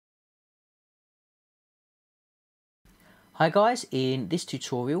Hi guys, in this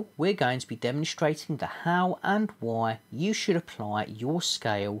tutorial we're going to be demonstrating the how and why you should apply your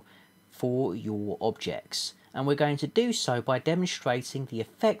scale for your objects, and we're going to do so by demonstrating the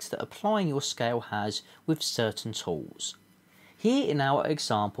effects that applying your scale has with certain tools. Here in our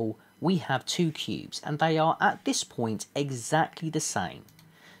example we have two cubes and they are at this point exactly the same.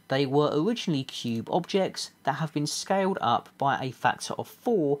 They were originally cube objects that have been scaled up by a factor of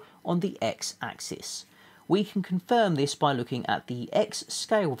 4 on the x-axis. We can confirm this by looking at the X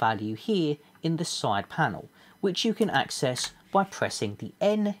scale value here in the side panel, which you can access by pressing the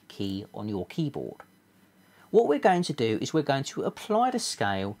N key on your keyboard. What we're going to do is we're going to apply the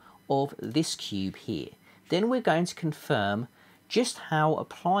scale of this cube here. Then we're going to confirm just how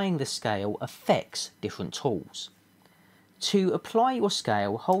applying the scale affects different tools. To apply your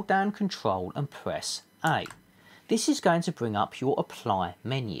scale, hold down Control and press A. This is going to bring up your Apply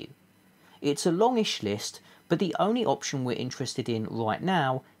menu. It's a longish list, but the only option we're interested in right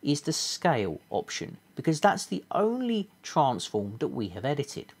now is the scale option, because that's the only transform that we have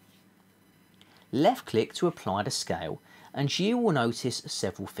edited. Left click to apply the scale and you will notice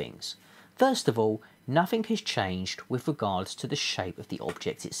several things. First of all, nothing has changed with regards to the shape of the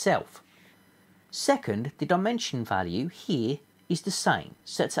object itself. Second, the dimension value here is the same,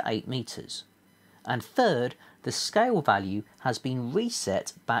 set to 8 meters. And third, the scale value has been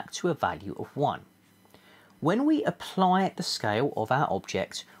reset back to a value of 1. When we apply the scale of our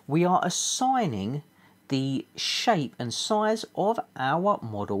object, we are assigning the shape and size of our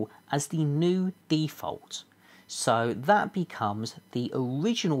model as the new default. So that becomes the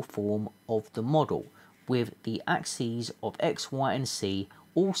original form of the model with the axes of X, Y and Z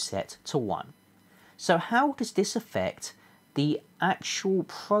all set to 1. So how does this affect the actual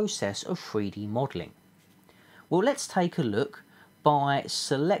process of 3D modelling? Well, let's take a look by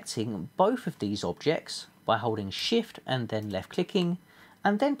selecting both of these objects by holding Shift and then left clicking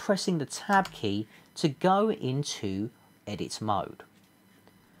and then pressing the Tab key to go into edit mode.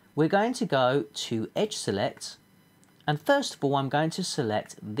 We're going to go to Edge Select, and first of all I'm going to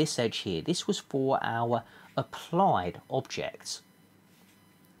select this edge here. This was for our applied objects.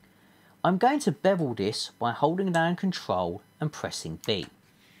 I'm going to bevel this by holding down Control and pressing B.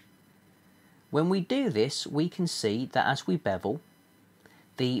 When we do this, we can see that as we bevel,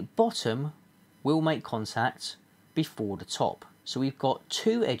 the bottom will make contact before the top. So we've got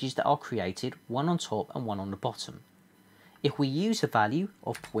two edges that are created, one on top and one on the bottom. If we use a value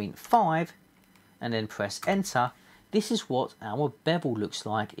of 0.5 and then press enter, this is what our bevel looks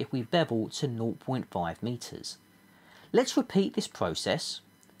like if we bevel to 0.5 meters. Let's repeat this process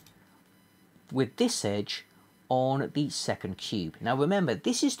with this edge on the second cube. Now remember,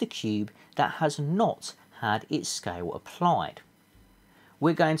 this is the cube that has not had its scale applied.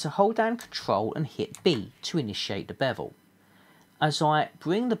 We're going to hold down Control and hit B to initiate the bevel. As I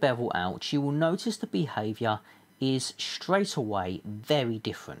bring the bevel out, you will notice the behaviour is straight away very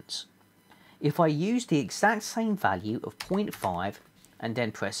different. If I use the exact same value of 0.5 and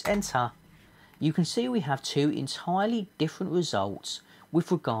then press enter, you can see we have two entirely different results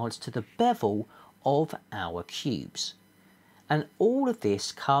with regards to the bevel of our cubes. And all of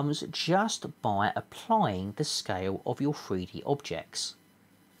this comes just by applying the scale of your 3D objects.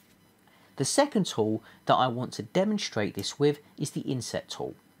 The second tool that I want to demonstrate this with is the Inset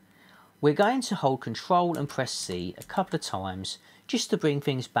tool. We're going to hold Control and press C a couple of times just to bring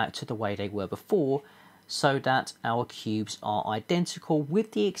things back to the way they were before, so that our cubes are identical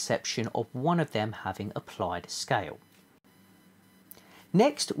with the exception of one of them having applied scale.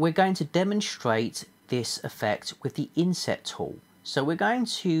 Next, we're going to demonstrate this effect with the Inset tool. So we're going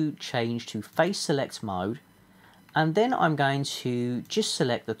to change to Face Select mode, and then I'm going to just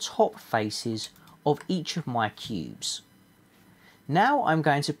select the top faces of each of my cubes. Now I'm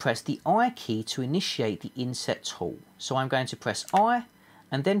going to press the I key to initiate the Inset tool. So I'm going to press I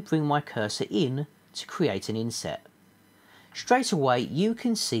and then bring my cursor in to create an inset. Straight away you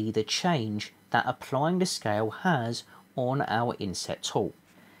can see the change that applying the scale has on our Inset tool.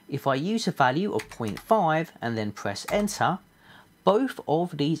 If I use a value of 0.5 and then press enter, both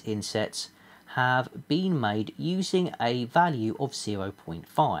of these insets have been made using a value of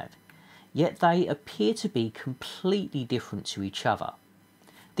 0.5, yet they appear to be completely different to each other.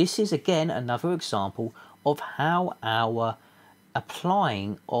 This is again another example of how our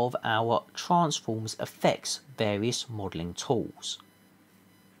applying of our transforms affects various modelling tools.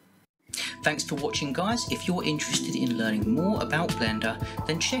 Thanks for watching guys. If you're interested in learning more about Blender,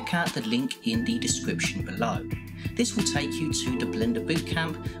 then check out the link in the description below. This will take you to the Blender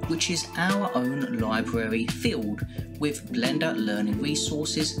Bootcamp, which is our own library filled with Blender learning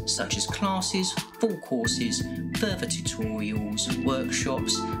resources such as classes, full courses, further tutorials,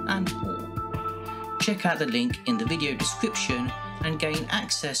 workshops and more. Check out the link in the video description and gain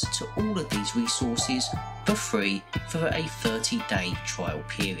access to all of these resources for free for a 30-day trial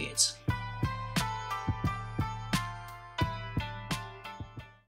period.